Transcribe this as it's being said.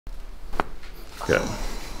Good.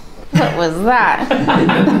 What was that?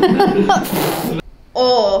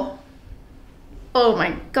 Oh. Oh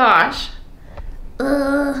my gosh.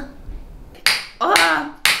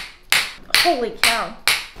 Holy cow.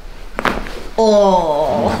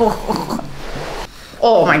 Oh.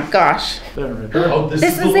 Oh my gosh. Oh, this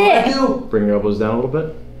is the it. one I do. Bring your elbows down a little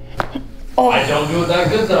bit. Oh. I don't do it that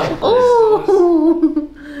good though. Oh.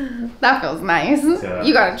 That feels nice. Yeah.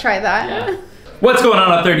 You gotta try that. Yeah. What's going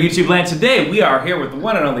on out there in YouTube land? Today we are here with the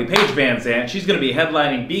one and only Paige Van Zant. She's going to be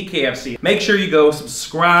headlining BKFC. Make sure you go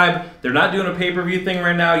subscribe. They're not doing a pay-per-view thing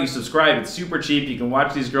right now. You subscribe, it's super cheap. You can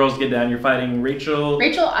watch these girls get down. You're fighting Rachel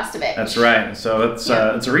Ostovich. That's right. So it's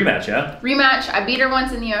a rematch, yeah? Rematch. I beat her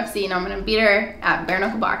once in the UFC, and I'm gonna beat her at Bare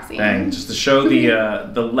Knuckle Boxing. Dang, just to show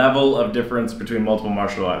the level of difference between multiple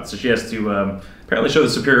martial arts. So she has to apparently show the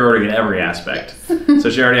superiority in every aspect. Yes. So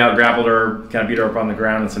she already out-grappled her, kind of beat her up on the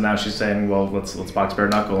ground, and so now she's saying, well, let's box bare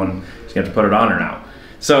knuckle, and she's gonna have to put it on her now.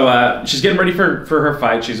 So she's getting ready for her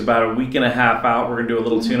fight. She's about a week and a half out. We're gonna do a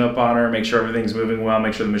little tune-up on her, make sure everything's moving well,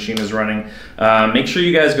 make sure the machine is running. Make sure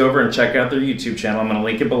you guys go over and check out their YouTube channel. I'm gonna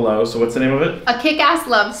link it below. So what's the name of it? A Kick-Ass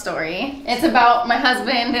Love Story. It's about my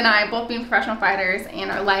husband and I both being professional fighters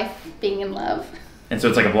and our life being in love. And so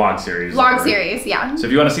it's like a vlog series. Vlog series, yeah. So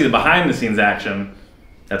if you want to see the behind-the-scenes action,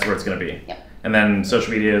 that's where it's gonna be. Yep. And then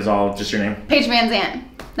social media is all just your name? Paige Van Zant.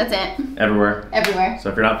 That's it. Everywhere? Everywhere. So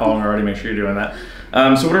if you're not following already, make sure you're doing that.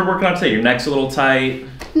 So what are we working on today? Your neck's a little tight.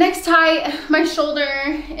 Neck's tight. My shoulder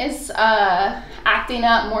is acting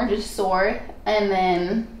up, more just sore. And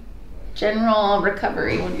then general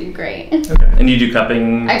recovery would be great. Okay. And you do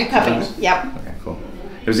cupping? I do cupping, yep. Okay, cool.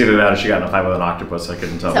 It was either that or she got in a fight with an octopus, so I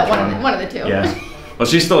couldn't tell So which one of the two. Yeah. Well,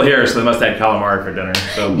 she's still here, so they must have had calamari for dinner.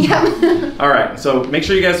 So. Yeah. All right, so make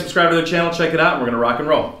sure you guys subscribe to the channel, check it out, and we're gonna rock and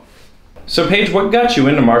roll. So Paige, what got you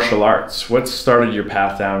into martial arts? What started your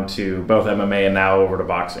path down to both MMA and now over to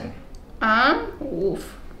boxing?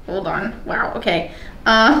 Oof. Hold on. Wow, okay.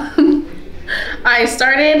 I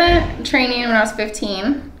started training when I was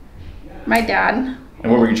 15. My dad.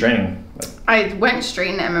 And what were you training? I went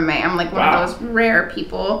straight into MMA. I'm like one of those rare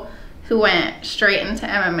people who went straight into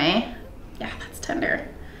MMA. Yeah, that's tender.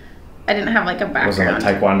 I didn't have like a background. Wasn't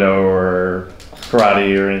like taekwondo or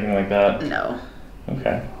karate or anything like that? No.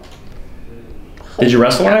 Okay. Did you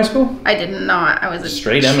wrestle in high school? I did not. I was a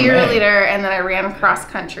Straight cheerleader and then I ran cross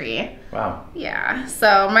country. Wow. Yeah.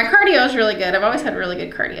 So my cardio is really good. I've always had really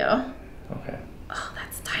good cardio. Okay. Oh,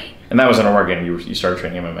 that's tight. And that was in Oregon. You started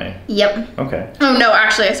training MMA. Yep. Okay. Oh no,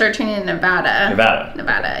 actually I started training in Nevada.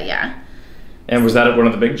 Nevada, yeah. And was that at one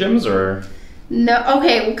of the big gyms or? No,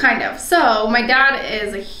 okay, well kind of. So my dad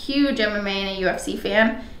is a huge MMA and a UFC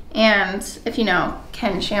fan. And if you know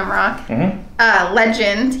Ken Shamrock,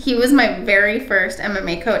 legend, he was my very first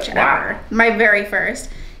MMA coach ever. My very first.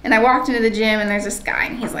 And I walked into the gym and there's this guy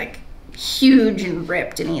and he's like huge and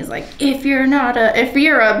ripped and he's like, if you're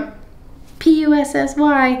a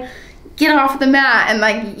PUSSY, get off the mat, and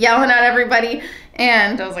like yelling at everybody.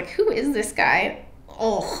 And I was like, who is this guy?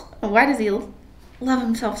 Oh, why does he love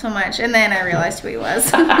himself so much? And then I realized who he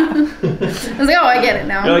was. I was like, oh, I get it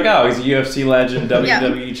now. You're like, oh, he's a UFC legend,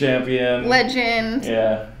 WWE champion. Legend.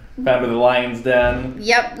 Yeah. Founder of the Lion's Den.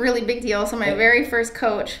 Yep, really big deal. So my very first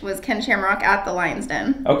coach was Ken Shamrock at the Lion's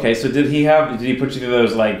Den. Okay, so did he put you through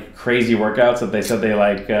those like crazy workouts that they said they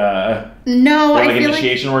like no, like I feel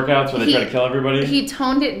initiation workouts where they try to kill everybody? He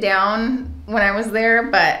toned it down when I was there,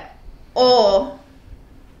 but oh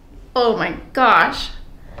my gosh.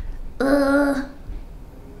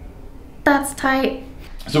 That's tight.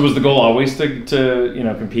 So was the goal always to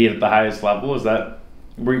compete at the highest level? Is that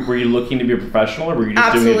were you looking to be a professional, or were you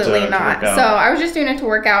just doing it to Absolutely not. work out? So I was just doing it to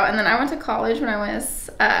work out, and then I went to college when I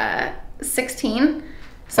was 16.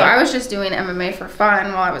 So I was just doing MMA for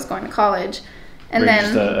fun while I was going to college. And were you then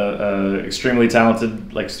just a extremely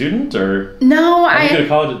talented like student, or no, I go to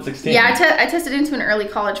college at 16. Yeah, I tested into an early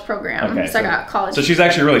college program, okay, so I got college. So she's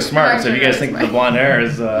actually really smart. So if you guys think the blonde hair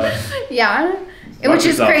is yeah. Which is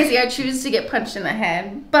yourself. crazy. I choose to get punched in the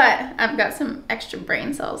head, but I've got some extra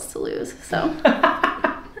brain cells to lose. So,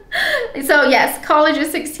 so yes, college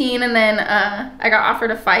is 16, and then I got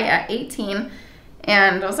offered a fight at 18,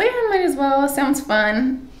 and I was like, I might as well. It sounds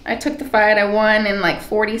fun. I took the fight. I won in like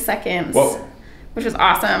 40 seconds, Whoa. Which was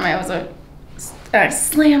awesome. I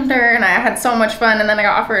slammed her, and I had so much fun. And then I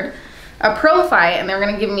got offered a pro fight, and they were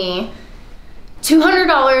gonna give me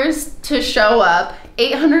 $200 to show up,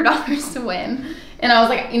 $800 to win. And I was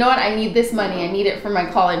like, you know what? I need this money. I need it for my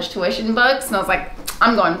college tuition books. And I was like,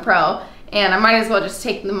 I'm going pro. And I might as well just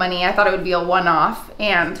take the money. I thought it would be a one-off.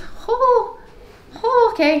 And,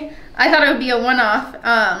 okay. I thought it would be a one-off.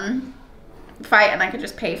 fight and I could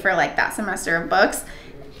just pay for like that semester of books.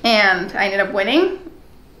 And I ended up winning.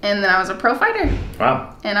 And then I was a pro fighter.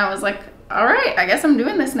 Wow. And I was like, all right, I guess I'm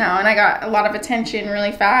doing this now. And I got a lot of attention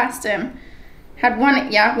really fast and had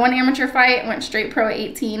one amateur fight, went straight pro at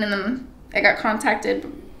 18, and then I got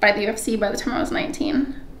contacted by the UFC by the time I was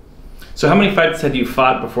 19. So how many fights had you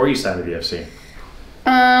fought before you signed with the UFC?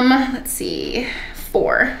 Let's see,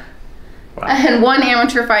 4. Wow. I had 1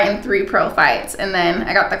 amateur fight and 3 pro fights. And then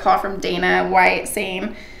I got the call from Dana White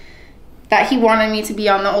saying that he wanted me to be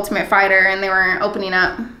on the Ultimate Fighter, and they were opening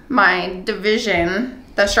up my division,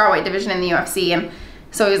 the strawweight division in the UFC. And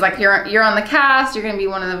so he was like, you're on the cast, you're going to be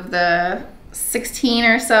one of the 16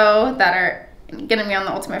 or so that are going to be on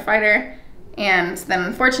the Ultimate Fighter. And then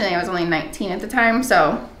unfortunately I was only 19 at the time,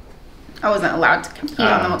 so I wasn't allowed to compete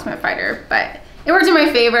on the Ultimate Fighter, but it worked in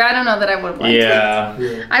my favor. I don't know that I would have liked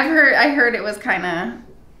it. I heard it was kind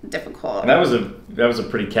of difficult. That was a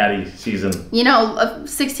pretty catty season. You know,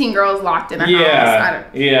 16 girls locked in a house.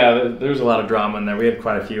 Yeah, there was a lot of drama in there. We had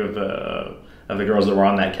quite a few of the girls that were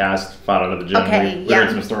on that cast fought out of the gym. Okay, we heard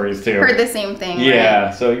some stories too. Heard the same thing. Yeah,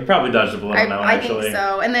 right? so you probably dodged a bullet on that one, actually. I think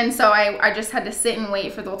so. And then so I just had to sit and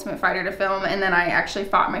wait for the Ultimate Fighter to film, and then I actually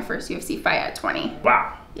fought my first UFC fight at 20.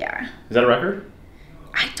 Wow. Yeah. Is that a record?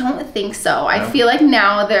 I don't think so. No? I feel like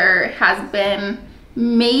now there has been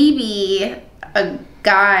maybe a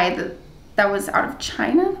guy that was out of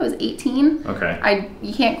China that was 18. Okay.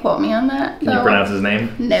 You can't quote me on that. Can you pronounce his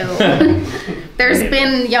name? No. There's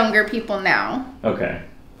been younger people now. Okay.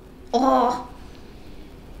 Oh.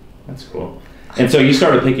 That's cool. And so you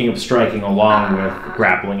started picking up striking along with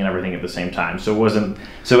grappling and everything at the same time. So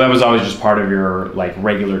that was always just part of your like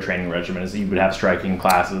regular training regimen, is that you would have striking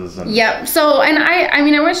classes and Yep. So and I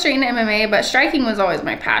mean I went straight into MMA, but striking was always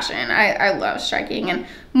my passion. I love striking, and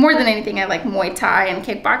more than anything I like Muay Thai and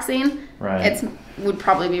kickboxing. Right. It would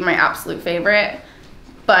probably be my absolute favorite.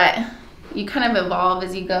 But you kind of evolve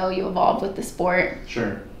as you go. You evolve with the sport.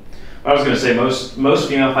 Sure. I was going to say most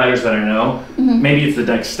female fighters that I know, maybe it's the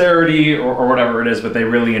dexterity or whatever it is, but they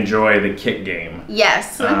really enjoy the kick game.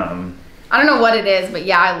 Yes. I don't know what it is, but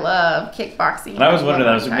yeah, I love kickboxing. And I was wondering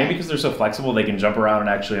that, maybe because they're so flexible, they can jump around and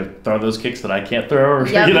actually throw those kicks that I can't throw, or,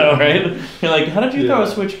 you know, right? You're like, how did you throw a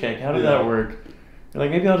switch kick? How did that work? You're like,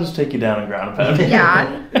 maybe I'll just take you down and ground and pound.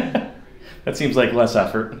 Yeah. That seems like less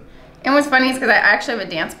effort. And what's funny is because I actually have a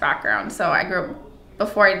dance background, so I grew up.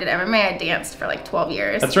 Before I did MMA, I danced for like 12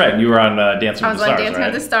 years. That's right. You were on Dancing with the Stars, right? I was on Dancing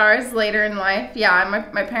with the Stars later in life. Yeah,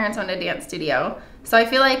 my parents owned a dance studio. So I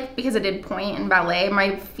feel like because I did pointe and ballet,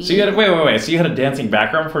 my feet... So you had wait. So you had a dancing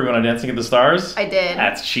background before you went on Dancing with the Stars? I did.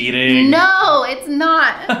 That's cheating. No, it's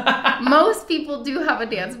not. Most people do have a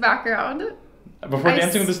dance background. Before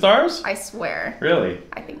Dancing with the Stars? I swear. Really?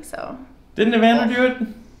 I think so. Didn't Evander do it?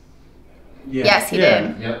 Yeah. Yes, he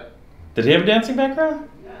did. Yep. Did he have a dancing background?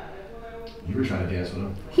 You were trying to dance with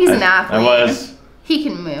him. He's an athlete. I was. He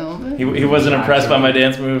can move. He wasn't impressed by my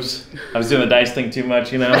dance moves. I was doing the dice thing too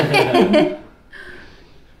much, you know?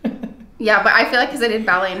 Yeah, but I feel like because I did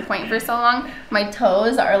ballet and pointe for so long, my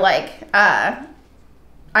toes are like, I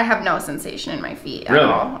have no sensation in my feet at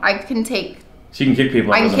all. I can take... So you can kick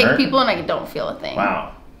people? I can kick people and I don't feel a thing.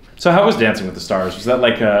 Wow. So how was Dancing with the Stars? Was that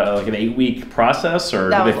like an 8-week process,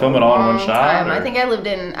 or did they film it all in one shot? I think I lived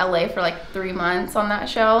in LA for like 3 months on that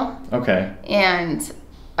show. Okay. And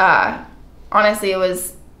honestly, it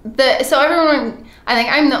was so everyone. I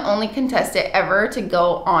think I'm the only contestant ever to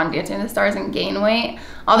go on Dancing with the Stars and gain weight.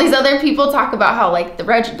 All these other people talk about how like the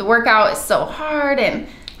workout is so hard and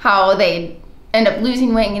how they end up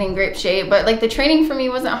losing weight and getting in great shape. But like the training for me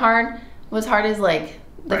wasn't hard. What was hard is like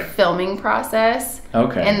the filming process.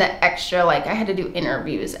 Okay. And the extra, like I had to do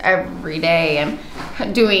interviews every day and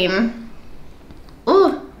doing,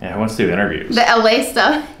 Yeah, who wants to do interviews? The LA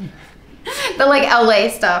stuff. The like LA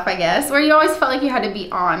stuff, I guess, where you always felt like you had to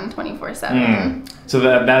be on 24/7. So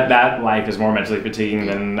that life is more mentally fatiguing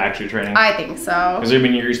than actually training? I think so. Because you're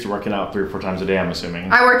used to working out 3 or 4 times a day, I'm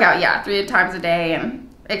assuming. I work out, 3 times a day, and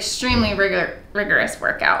extremely rigorous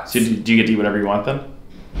workouts. So do you get to eat whatever you want then?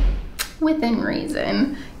 Within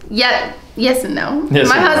reason. Yeah, yes and no. Yes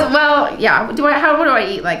My and husband, well, yeah. What do I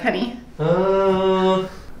eat like, honey?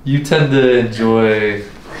 You tend to enjoy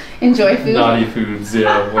food. Naughty foods,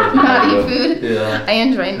 yeah. More than naughty food. Yeah. I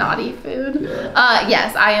enjoy naughty food. Yeah.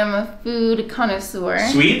 Yes, I am a food connoisseur.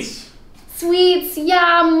 Sweets? Sweets,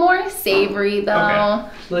 yeah, more savory though. Okay.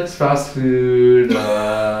 She likes fast food.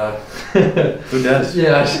 Who does?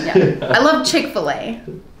 Yeah. I love Chick-fil-A.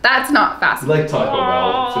 That's not fast You food. like Taco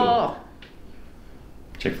Bell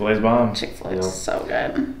Chick-fil-A's bomb. Chick-fil-A is so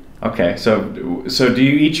good. Okay, so do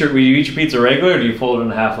you eat your pizza regular, or do you fold it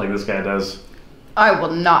in half like this guy does? I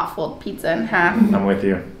will not fold pizza in half. I'm with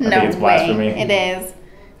you. I think it's blasphemy. It is.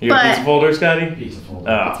 You a pizza folder, Scotty? Pizza folder.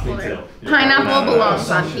 Oh. Pineapple belongs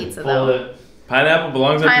on pizza, though. Pineapple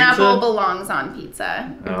belongs on pizza? Pineapple belongs on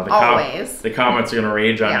pizza. Always. The comments are gonna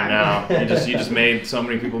rage on you now. You just made so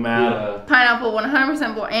many people mad. Pineapple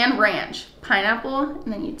 100% and ranch. Pineapple,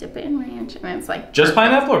 and then you dip it in ranch, and it's like just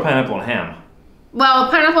pineapple or pineapple and ham? Well,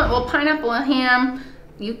 pineapple and ham.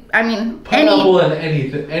 Pineapple and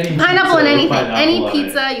anything. Pineapple and anything. Any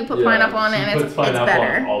pizza, you put pineapple on it, and it's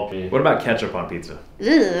better. What about ketchup on pizza?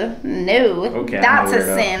 Ugh, no. Okay, that's a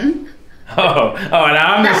sin. Oh,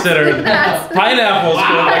 now I'm considering pineapples.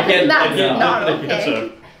 That's not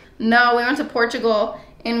okay. No, we went to Portugal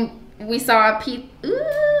and we saw a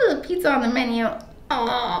pizza on the menu.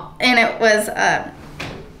 Oh, and it was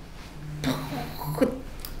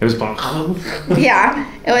It was yeah,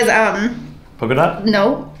 it was polka dot?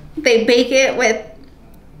 No, they bake it with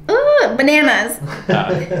bananas.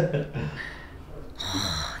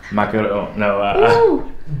 Macaroni?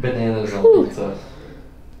 No. Bananas on pizza.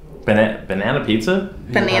 Banana pizza?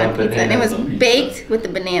 Banana pizza, and it was baked with the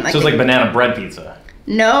banana. So it's like banana bread pizza.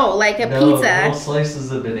 No, like a pizza. Little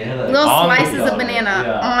slices of banana. Little slices of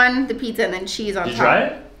banana on the pizza, and then cheese on top. Did you try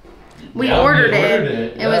it? We ordered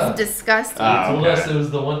it. It was disgusting. They told us it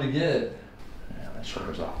was the one to get. Yeah, that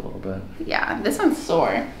shoulders off a little bit. Yeah, this one's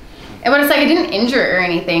sore. But it's like I didn't injure it or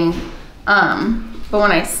anything. But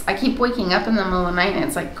when I keep waking up in the middle of the night and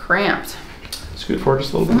it's like cramped. Scoot forward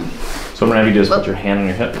just a little bit. So what I'm gonna have you do is put your hand on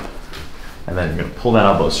your hip, and then you're gonna pull that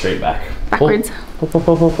elbow straight back. Backwards. Pull.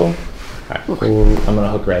 All right, pull. I'm gonna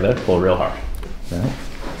hook right there. Pull real hard. All right.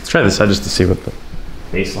 Let's try this side just to see what the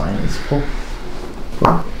baseline is. Pull.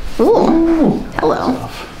 Ooh. Hello.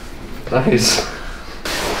 Nice.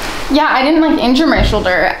 Yeah, I didn't like injure my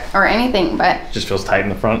shoulder or anything, but Just feels tight in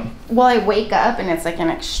the front. well, I wake up and it's like an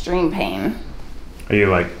extreme pain. Are you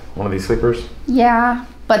like one of these sleepers? Yeah,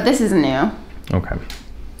 but this is new. Okay.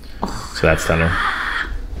 So that's tender.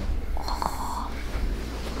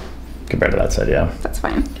 Compared to that side, yeah. That's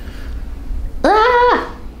fine.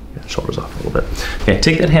 Ah! Yeah, shoulders off a little bit. Okay,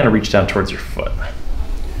 take that hand and reach down towards your foot.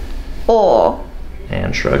 Oh.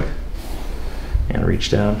 And shrug. And reach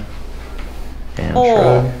down. And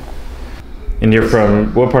Oh. shrug. And you're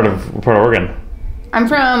from what part of Oregon? I'm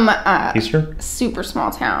from Eastern? super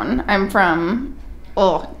small town. I'm from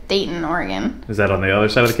Dayton, Oregon. Is that on the other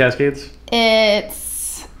side of the Cascades?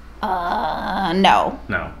 It's no.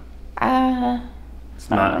 No. I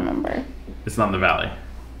not. don't remember. It's not in the valley.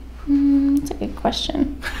 That's a good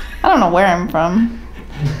question. I don't know where I'm from.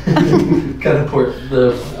 Kind of a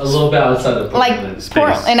little bit outside of Portland.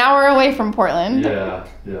 Like an hour away from Portland. Yeah.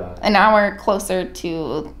 An hour closer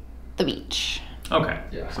to the beach. Okay.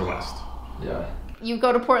 Yeah. So west. Yeah. You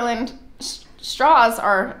go to Portland, straws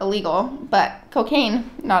are illegal, but cocaine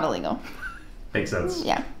not illegal. Makes sense.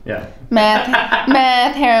 Yeah. Yeah.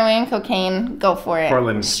 Meth, heroin, cocaine, go for it.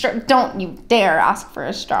 Portland. Don't you dare ask for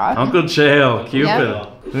a straw. Uncle Chael, Cupid. Yep.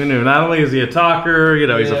 Who knew? Not only is he a talker,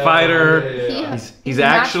 he's a fighter. Yeah. He's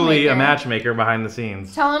actually a matchmaker behind the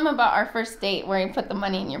scenes. Tell him about our first date where you put the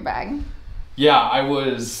money in your bag. Yeah, I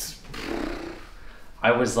was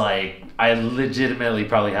like, I legitimately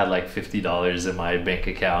probably had like $50 in my bank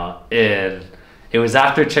account, and it was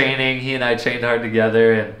after training. He and I trained hard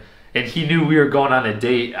together, and he knew we were going on a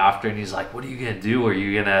date after, and he's like, "What are you gonna do? Are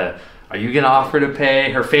you gonna offer to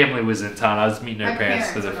pay?" Her family was in town. I was meeting her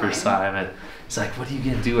parents for the first time, and he's like, "What are you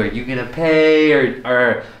gonna do? Are you gonna pay,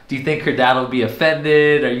 or do you think her dad will be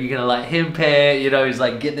offended? Are you gonna let him pay?" He's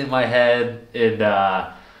like getting in my head and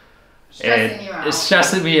it's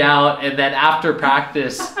stressing me out. And then after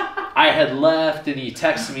practice, I had left, and he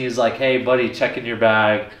texted me. He's like, "Hey, buddy, check in your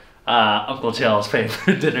bag. Uncle Chael's paying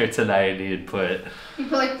for dinner tonight." And he had put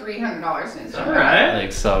like $300 in his All right.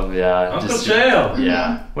 like some, yeah. Uncle Chael.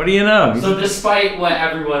 Yeah. What do you know? So despite what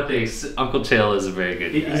everyone thinks, Uncle Chael is a very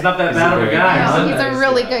good guy. He's not that bad of a guy. No, he's a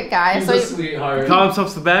really good guy. He's a sweetheart. He calls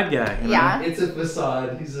himself the bad guy. Yeah. It's a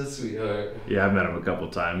facade. He's a sweetheart. Yeah, I've met him a couple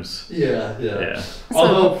times. Yeah.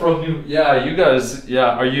 Although you guys,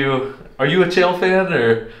 are you a Chael fan,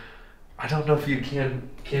 or I don't know if you can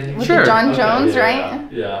you? With the John Jones, right?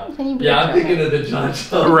 Yeah. Can you be a I'm Jones? thinking of the John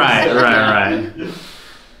Jones. Right.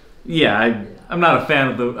 Yeah, I'm not a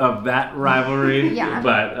fan of that rivalry. Yeah.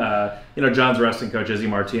 But John's wrestling coach Izzy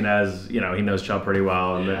Martinez, he knows Chael pretty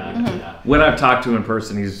well, and Yeah. when I've talked to him in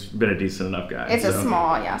person, he's been a decent enough guy. It's a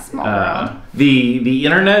small world. The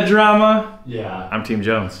internet drama. Yeah. I'm Team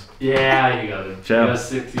Jones. Yeah, you got it. Chael. You got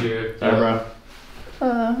 6 years. Sorry, bro.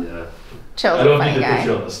 Yeah. Chill's I a don't funny need to put guy.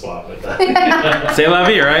 you on the spot with that. Say la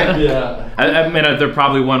vie, right? Yeah. I mean, they're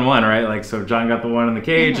probably 1-1, right? Like, so John got the one in the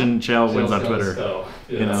cage, and Chael wins on Chelsea Twitter. Stowe.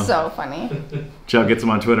 Yeah. You know? So funny. Chael gets him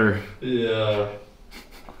on Twitter. Yeah.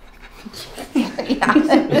 Yeah.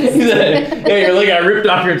 Hey, you're looking, I ripped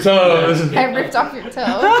off your toes. I ripped off your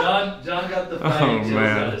toe. John got the fight. Oh, Jill's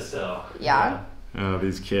man. got his toe. Yeah. Oh,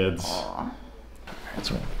 these kids. Aw.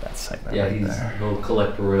 That's right. That segment. Yeah, right he's there. he'll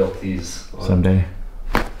collect royalties. Someday.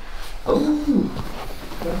 Oh.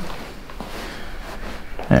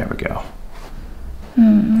 There we go.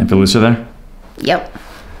 And feel looser there? Yep.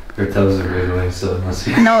 Your toes are wiggling, so it must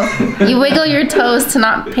be. No, you wiggle your toes to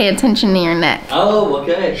not pay attention to your neck. Oh,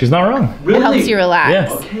 okay. She's not wrong. Really? It helps you relax.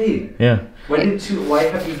 Yeah. Okay. Yeah. Why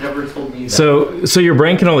have you never told me that? So your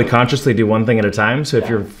brain can only consciously do one thing at a time. So if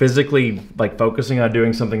you're physically like focusing on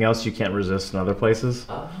doing something else, you can't resist in other places.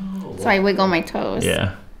 Oh. So I wiggle my toes.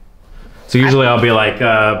 Yeah. So usually I'll be like,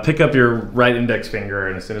 pick up your right index finger,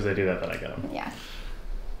 and as soon as I do that, then I get them. Yeah.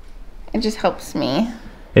 It just helps me.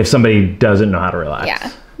 If somebody doesn't know how to relax.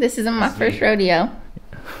 Yeah. This isn't my first rodeo.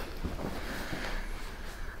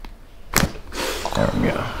 There we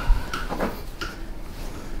go.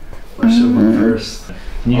 Where should we first?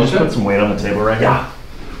 Can you just put some weight on the table right now?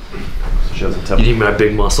 So she doesn't tip. You need my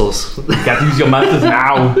big muscles. You got to use your muscles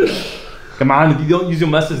now. Come on, if you don't use your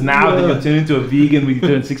muscles now, then you'll turn into a vegan when you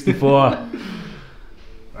turn 64.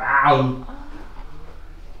 Wow.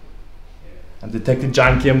 I'm Detective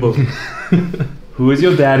John Kimball. Who is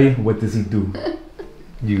your daddy? What does he do?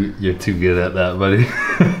 You're too good at that, buddy.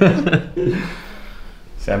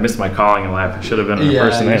 See, I missed my calling in life. I should have been an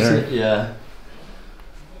impersonator. Yeah.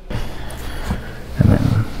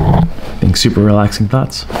 Think super relaxing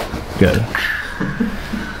thoughts. Good.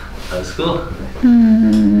 That's cool.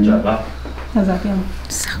 Good job, Bob. How's that feel?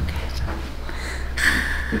 So good.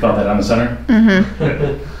 You felt that on the center?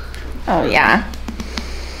 Mm-hmm. Oh, yeah.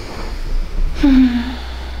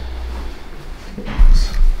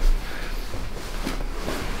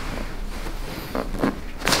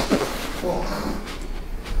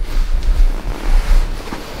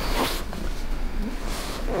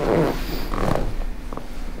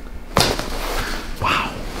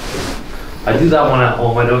 I do that one at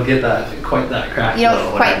home. I don't get that quite that crack. You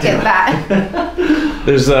don't quite get that.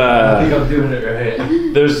 There's I think I'm doing it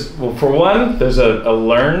right. well, for one, there's a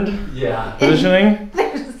learned Yeah. positioning.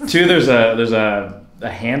 Two, there's a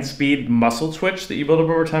hand speed muscle twitch that you build up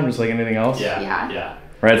over time, just like anything else. Yeah. Yeah. Yeah.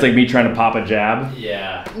 Right? It's like me trying to pop a jab.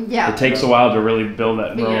 Yeah. Yeah. It takes a while to really build that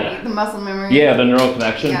But neural. yeah, the muscle memory. Yeah, the neural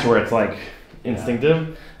connection Yeah. to where it's like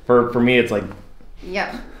instinctive. For me, it's like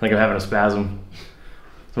Yep. I'm having a spasm.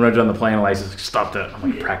 So when I get on the plane, Eliza's like, stop that. I'm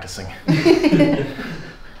like practicing.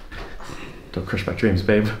 Don't crush my dreams,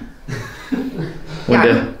 babe. One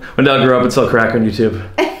day I'll grow up and sell crack on YouTube.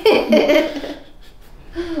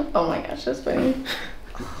 Oh my gosh, that's funny.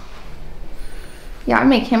 Yeah, I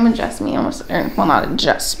make him adjust me almost, well, not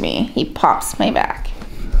adjust me. He pops my back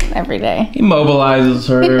every day. He mobilizes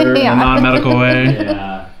her in Yeah. a non-medical way,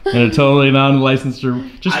 Yeah. in a totally non-licensed,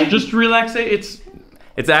 just relax.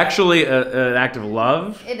 It's actually an act of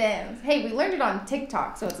love. It is. Hey, we learned it on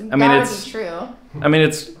TikTok, so it's mean, gotta it's- be true. I mean,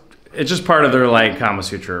 it's just part of their like Kama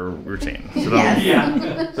Sutra routine. So Yes.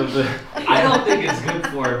 Yeah. so I don't think it's good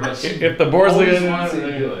for her, but she if the board's always looking wants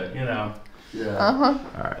to do it. you know. Yeah. Uh-huh.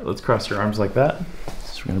 All right, let's cross your arms like that.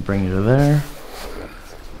 So we're gonna bring you to there.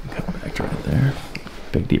 Come back to right there.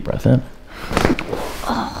 Big deep breath in.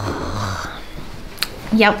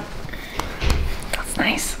 Yep. That's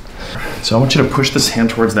nice. So I want you to push this hand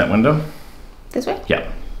towards that window. This way?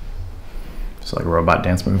 Yep. So like a robot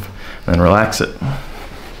dance move. And then relax it.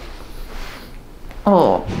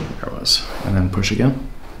 Oh. There it was. And then push again.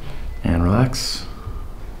 And relax.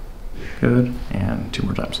 Good. And 2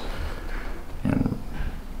 more times. And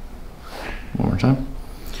 1 more time.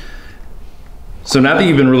 So now that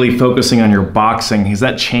you've been really focusing on your boxing, has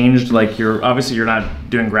that changed? Like obviously you're not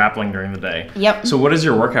doing grappling during the day. Yep. So what does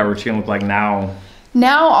your workout routine look like now?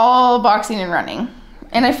 Now all boxing and running.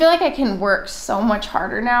 And I feel like I can work so much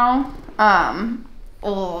harder now.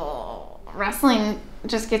 Wrestling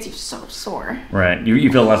just gets you so sore. Right.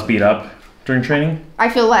 You feel less beat up during training? I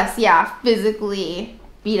feel less, physically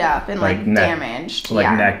beat up and like damaged.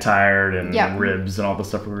 Like neck tired and Yep. ribs and all the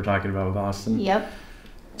stuff we were talking about with Austin. Yep.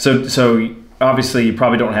 So obviously you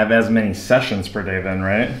probably don't have as many sessions per day then,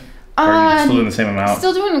 right? Or are you still doing the same amount?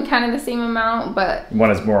 Still doing kind of the same amount, but One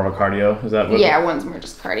is more of a cardio, is that what? yeah, one's more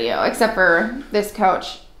just cardio. Except for this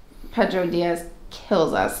coach, Pedro Diaz,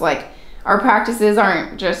 kills us. Like our practices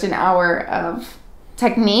aren't just an hour of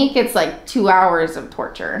technique; it's like 2 hours of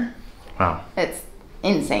torture. Wow. It's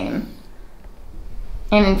insane.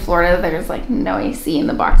 And in Florida, there's like no AC in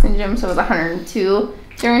the boxing gym, so it was 102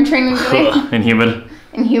 during training today. And humid.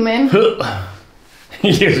 And humid.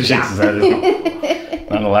 He shakes his head.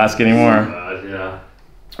 Not in Alaska anymore. God, yeah.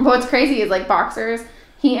 But what's crazy is like boxers,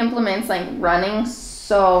 he implements like running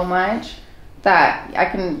so much that I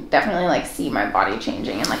can definitely like see my body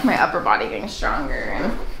changing and like my upper body getting stronger.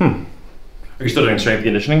 And Are you still doing strength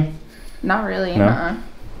conditioning? not really, No?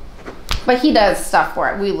 But he does stuff for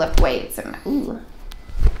it. We lift weights and ooh.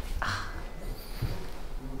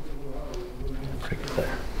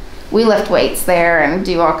 We lift weights there and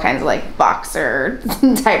do all kinds of like boxer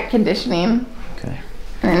type conditioning. Okay.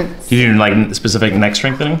 And Do you do like specific neck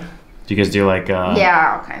strengthening? Do you guys do like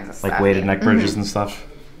yeah, all kinds of stuff. like weighted neck bridges and stuff?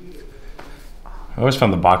 I always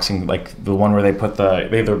found the boxing, like the one where they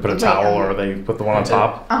either put a towel or they put the one on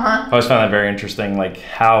top. I always found that very interesting, like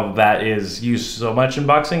how that is used so much in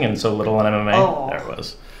boxing and so little in MMA. Oh. There it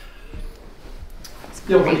was.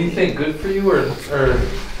 Yeah, what do you think? Good for you or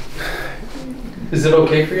is it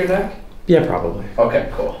okay for your neck? Yeah, probably. Okay,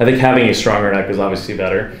 cool. I think having a stronger neck is obviously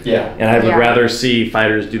better. Yeah. And I would Yeah. rather see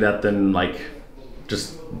fighters do that than like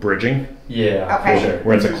just bridging, Yeah, Okay. for sure.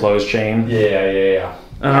 where it's a closed chain. Yeah. Yeah,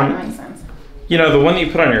 that makes sense. You know, the one that you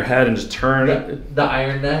put on your head and just turn. The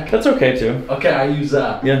iron neck? That's okay too. Okay, I use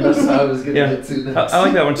that. Yeah. That's how I was gonna Yeah. get to I next.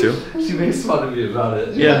 like that one too. She makes fun of me about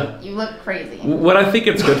it. Yeah. You look crazy. What I think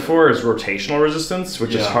it's good for is rotational resistance,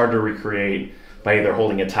 which is Yeah. hard to recreate by either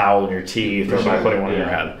holding a towel in your teeth or For by sure, putting one in your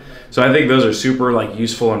yeah. head. So I think those are super like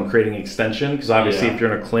useful in creating extension because obviously Yeah. if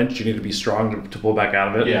you're in a clinch, you need to be strong to pull back out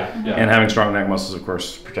of it. Yeah, yeah. And having strong neck muscles, of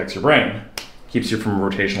course, protects your brain, keeps you from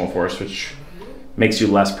rotational force, which makes you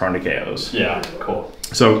less prone to KOs. Yeah, cool.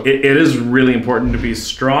 So it is really important to be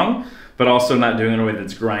strong, but also not doing it in a way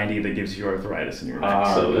that's grindy that gives you arthritis in your neck.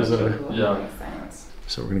 So there's a, Yeah. Makes sense.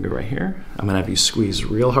 so we're gonna go right here. I'm gonna have you squeeze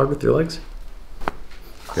real hard with your legs.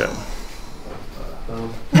 Good.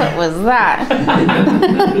 What was that?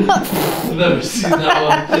 I've never seen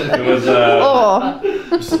that one. It was Oh,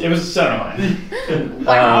 it was center line. What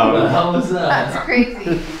the hell was that's that?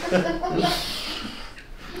 crazy.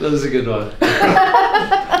 That was a good one.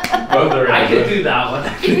 Both are I could do that one.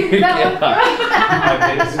 That one.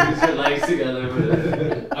 I made squeeze your legs together,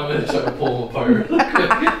 but I'm gonna try to pull them apart.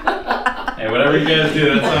 Hey, whatever you guys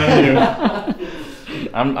do, that's on you.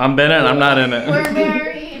 I'm Bennett. I'm not in it. We're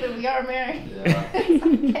married. We are married. Yeah.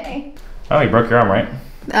 Okay. Oh, you broke your arm, right?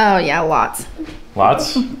 Oh yeah, lots.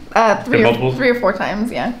 Lots. Three multiples? or four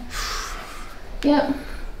times, yeah. Yep.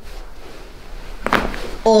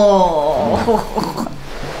 Oh,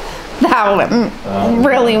 that one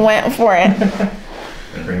really went for it. Gonna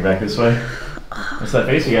bring it back this way. What's that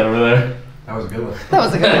face you got over there? That was a good one. That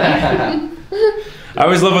was a good one. I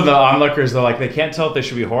always love with the onlookers. They're like they can't tell if they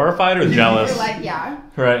should be horrified or jealous. You're like, yeah.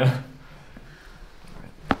 Right.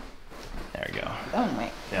 There we go. Oh my.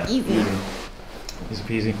 Yeah. Easy. Easy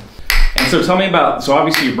peasy. And so tell me about. So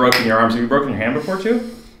obviously you've broken your arms. Have you broken your hand before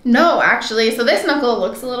too? No, actually. So this knuckle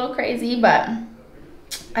looks a little crazy, but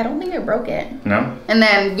I don't think I broke it. No. And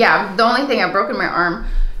then, yeah, the only thing I've broken my arm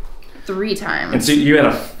 3 times. And so you had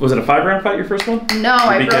was it a 5-round fight your first one? No,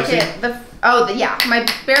 I broke BKFC? it. Yeah, my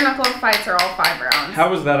bare knuckle fights are all 5 rounds. How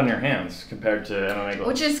was that on your hands compared to MMA gloves?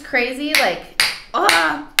 Which is crazy. Like,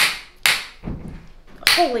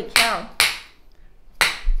 holy cow.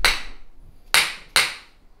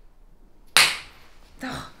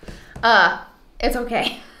 It's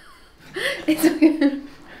okay. It's okay.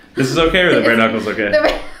 This is okay or the bare knuckles okay?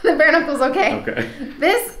 The bare knuckle's okay. Okay.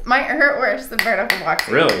 This might hurt worse than bare knuckle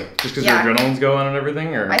boxing. Really? Just because Yeah. your adrenaline's going and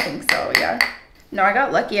everything, or? I think so, yeah. No, I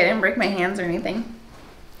got lucky. I didn't break my hands or anything.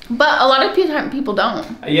 But a lot of people don't.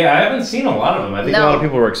 Yeah, I haven't seen a lot of them. I think a No. lot of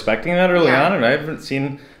people were expecting that early Yeah. on, and I haven't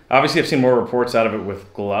seen. Obviously, I've seen more reports out of it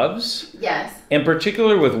with gloves, Yes. in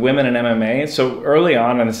particular with women in MMA. So early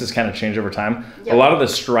on, and this has kind of changed over time, Yep. a lot of the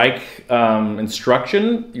strike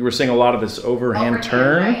instruction, you were seeing a lot of this overhand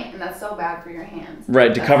turn. Right, and that's so bad for your hands.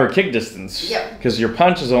 Right, to cover kick distance. Yep. Because your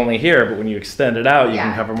punch is only here, but when you extend it out, you Yeah.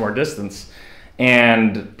 can cover more distance.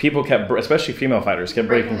 And people kept, especially female fighters, kept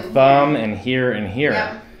breaking Breaking thumb and here and here.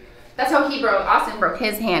 Yep. That's how Austin broke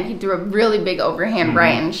his hand. He threw a really big overhand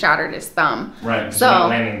right and shattered his thumb. Right, So- so not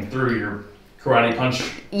landing through your karate punch.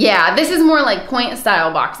 Yeah, this is more like point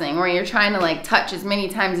style boxing where you're trying to like touch as many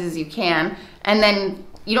times as you can, and then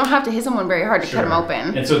you don't have to hit someone very hard to cut them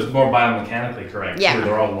open. And so it's more biomechanically correct. Yeah. too.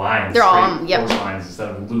 They're all lines. They're all, straight yep. force lines instead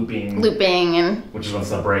of looping. Looping and Which is when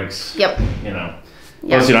stuff breaks. yep. You know.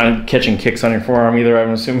 Yeah. Plus, you're not catching kicks on your forearm either, I'm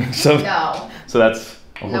assuming. So, No. so that's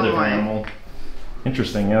a whole No different more. animal.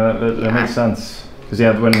 Interesting. Yeah, that Yeah. makes sense. Because,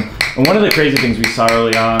 yeah, and one of the crazy things we saw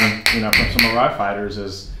early on, you know, from some of our fighters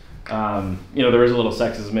is you know, there is a little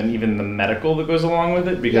sexism in even the medical that goes along with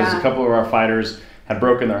it, because a couple of our fighters had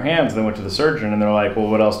broken their hands and they went to the surgeon and they're like, well,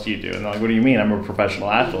 what else do you do? And they're like, what do you mean? I'm a professional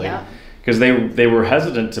athlete. Because they were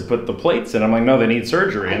hesitant to put the plates in. I'm like, no, they need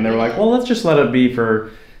surgery. And they were like, well, let's just let it be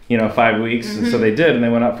for, you know, 5 weeks. And so they did, and they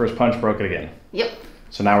went up first punch, broke it again. Yep.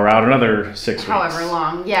 So now we're out another 6 weeks. However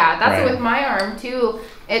long. Yeah, that's with my arm too.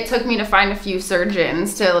 It took me to find a few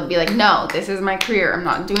surgeons to be like, no, this is my career. I'm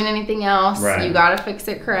not doing anything else. Right. You got to fix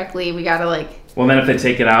it correctly. We got to like... Well, then if they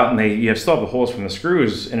take it out and you still have the holes from the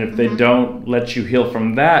screws, and if they don't let you heal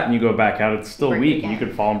from that and you go back out, it's still weak, and you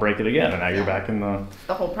could fall and break it again, and now you're back in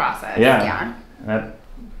the whole process. Yeah. That,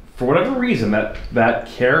 for whatever reason, that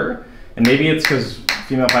care, and maybe it's because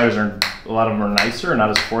female fighters a lot of them are nicer and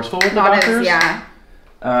not as forceful with the doctors.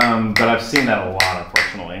 But I've seen that a lot,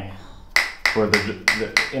 unfortunately. Where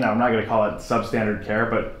you know, I'm not going to call it substandard care,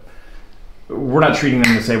 but we're not treating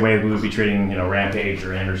them the same way we would be treating, you know, Rampage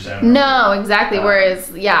or Anderson. No, exactly.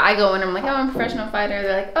 Whereas, I go in and I'm like, oh, I'm a professional fighter.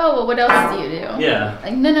 They're like, oh, well, what else do you do? Yeah.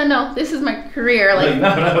 Like, no, this is my career. Like,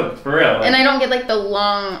 no, for real. Like, and I don't get like the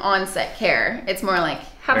long onset care. It's more like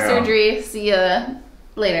have surgery, see ya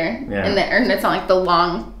later, and it's not like the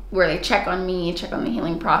long where they check on me, check on the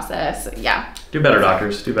healing process. Yeah. Do better,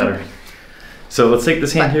 doctors. Do better. So let's take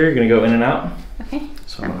this hand here. You're gonna go in and out. Okay.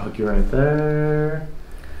 So I'm gonna hook you right there.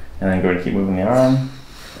 And then go ahead and keep moving the arm.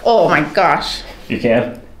 Oh my gosh. You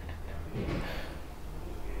can.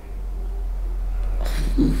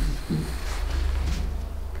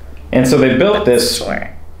 And so they built this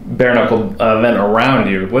bare knuckle event around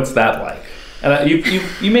you. What's that like? And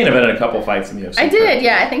you main evented a couple fights in the UFC. I did,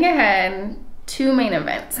 I think I had 2 main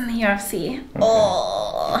events in the UFC. Okay.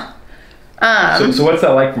 Oh. So what's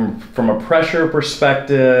that like from a pressure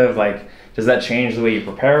perspective? Like, does that change the way you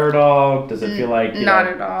prepare at all? Does it feel like not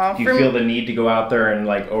at all? Do you feel the need to go out there and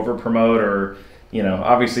like over promote, or you know,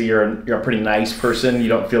 obviously you're a pretty nice person. You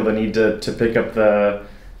don't feel the need to pick up the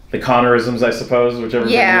Connorisms, I suppose, whichever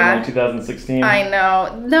in like 2016. I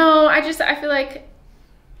know. No, I feel like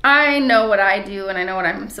I know what I do and I know what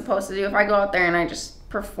I'm supposed to do. If I go out there and I just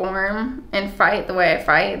perform and fight the way I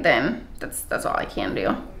fight, then that's all I can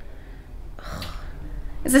do.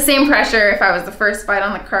 It's the same pressure if I was the first fight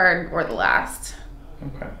on the card or the last.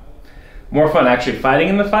 Okay. More fun actually fighting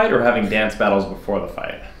in the fight or having dance battles before the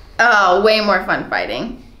fight? Oh, way more fun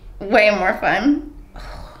fighting. Way more fun.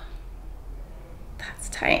 Oh, that's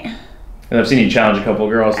tight. And I've seen you challenge a couple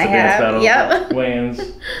of girls to dance battles. Yep. Weigh-ins.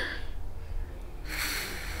 Is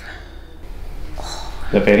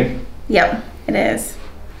that fading? Yep, it is.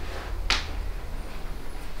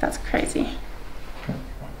 That's crazy.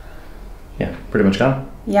 Yeah, pretty much gone.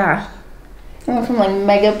 Yeah. I went from like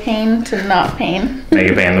mega pain to not pain.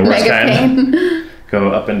 Mega pain, the worst mega kind. Pain.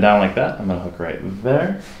 Go up and down like that. I'm gonna hook right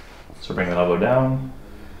there. So bring the elbow down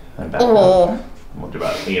and back up. We'll do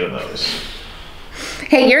about 8 of those.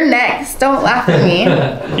 Hey, you're next. Don't laugh at me.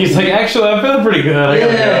 He's like, actually, I'm feeling pretty good. I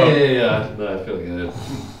gotta go. Yeah. No, I feel good.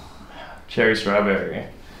 Cherry strawberry.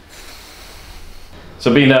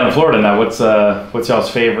 So being down in Florida now, what's y'all's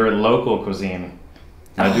favorite local cuisine?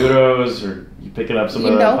 Maduros, or you picking up some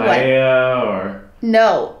of the paella, or?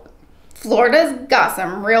 No. Florida's got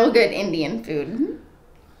some real good Indian food.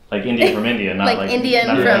 Like Indian from India, not like Indian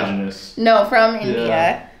not from indigenous. No, from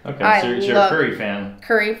India. Okay, so you're a curry fan.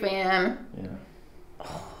 Curry fan. Yeah.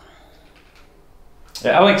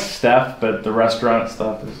 Yeah, I like Steph, but the restaurant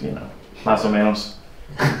stuff is, you know, más o menos.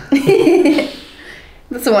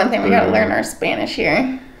 That's the one thing we gotta learn our Spanish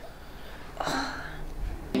here.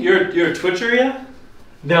 You're a Twitcher yet?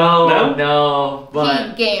 No,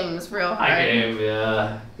 but he games real hard. I game,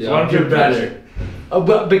 yeah. So why don't you get better?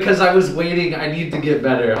 But because I was waiting, I need to get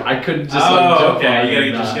better. I couldn't just jump on. You gotta get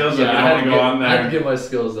your skills up. You I had to go on there. I had to get my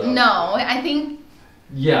skills up. No, I think.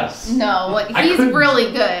 Yes. No, he's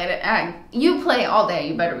really good at. You play all day.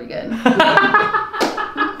 You better be good.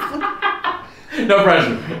 No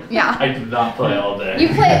pressure. Yeah. I do not play all day. You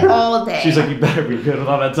play all day. She's like, you better be good with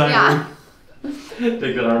all that time. Yeah.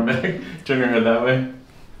 Take that arm back. Turn your head that way.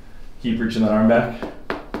 Keep reaching that arm back.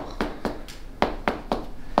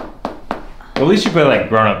 Well, at least you play like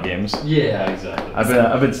grown-up games. Yeah, exactly.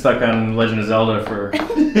 I've been stuck on Legend of Zelda for.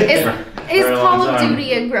 Is Call of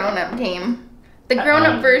Duty a grown-up game? The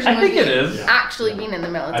grown-up version. I think it is. Actually being in the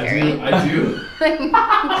military. I do.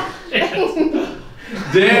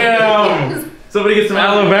 Damn! Somebody get some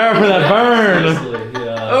aloe vera for that burn. Seriously,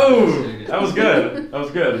 yeah. Oh, that was good. That was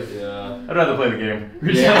good. Yeah. I'd rather play the game.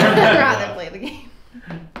 I'd rather play the game.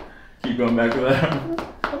 Keep going back to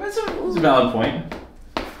that. That's a valid point.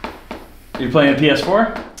 Are you playing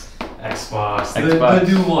PS4? Xbox. Xbox.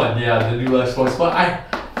 The new one, yeah, the new Xbox. But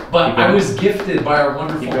But I was gifted by our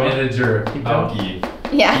wonderful Keep going. manager, Keep going. Malky.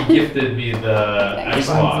 Yeah. He gifted me the Nice.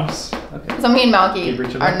 Xbox. Okay. So me and Keep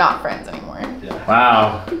reaching Malky are back. not friends anymore. Yeah.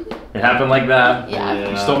 Wow. It happened like that. Yeah.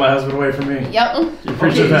 You stole my husband away from me. Yep. You Okay,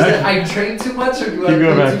 pushed is it back. it I train too much or do I Keep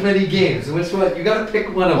going play back. too many games? Which one? You gotta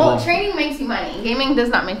pick one of Well, them. training makes you money. Gaming does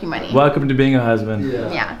not make you money. Welcome to being a husband.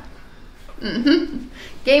 Yeah.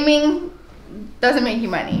 Gaming doesn't make you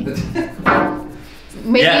money.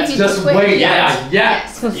 Maybe Yes, if you just quit. wait. Yes.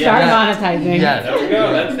 Yes. So start monetizing. Yes. There we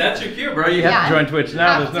go. That's your cue, bro. You have Yeah. to join Twitch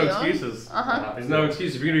now. Have There's no to. excuses. Uh-huh. There's no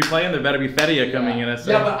excuse. If you're gonna be playing, there better be Fedia coming in.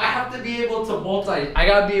 Yeah, but I have to be able to I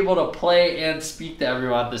gotta be able to play and speak to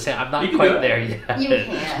everyone at the same. I'm You not can do quite it. there yet. You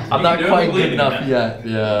can. I'm You not can do it. quite We believe good in you, enough man. yet.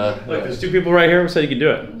 Yeah. Look, there's 2 people right here who said you can do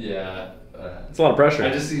it. Yeah. It's a lot of pressure. I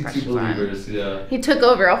just see 2 believers. Yeah. He took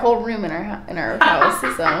over a whole room in our house,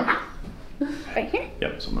 so right here.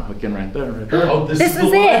 Yep. So I'm gonna hook in right there. Right there. Oh, this This is the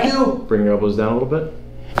is one I it. do. Bring your elbows down a little bit.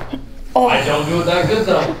 Oh I don't do it that good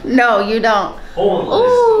though. no, you don't. Holy.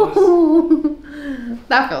 Ooh,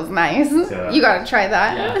 that feels nice. Yeah. You gotta try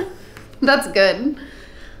that. Yeah. That's good.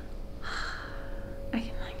 I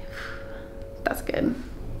can that's good.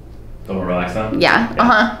 A little more relaxed now. Yeah. Uh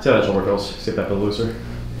huh. See how that shoulder feels. See if that feels looser.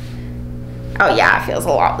 Oh yeah, it feels a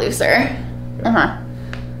lot looser. Uh huh.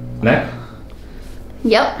 Neck.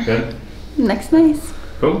 Yep. Good. Next nice.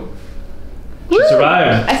 Cool. She Woo!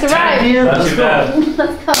 survived. I survived. Not too bad.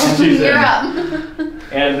 Let's go. She's You're in. up.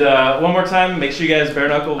 And one more time, make sure you guys Bare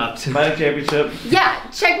Knuckle Fighting Championship, Yeah,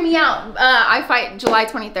 check me out. I fight July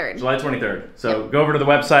 23rd. July 23rd. So go over to the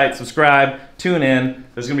website, subscribe, tune in.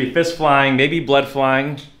 There's gonna be fist flying, maybe blood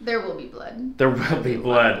flying. There will be blood. There will be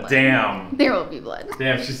blood. Damn. There will be blood.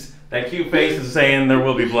 Damn. That cute face is saying there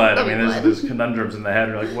will be blood. I There'll mean, be there's blood. conundrums in the head.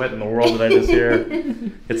 You're like, what in the world did I just hear?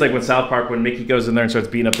 It's like when South Park, when Mickey goes in there and starts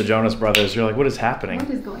beating up the Jonas Brothers. You're like, what is happening? What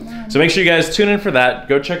is going on? So make sure you guys tune in for that.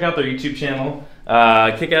 Go check out their YouTube channel,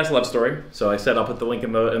 Kick-Ass Love Story. So I said I'll put the link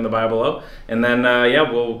in the bio below. And then yeah,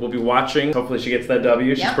 we'll be watching. Hopefully she gets that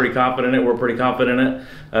W. She's Yep. pretty confident in it. We're pretty confident in it.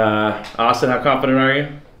 Austin, how confident are you?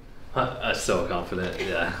 I'm so confident.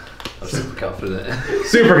 Yeah, I'm super confident.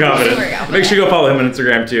 Super confident. Super confident. Make sure you go follow him on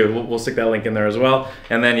Instagram too. We'll stick that link in there as well.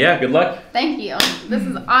 And then yeah, good luck. Thank you. This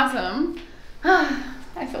is awesome.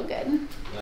 I feel good.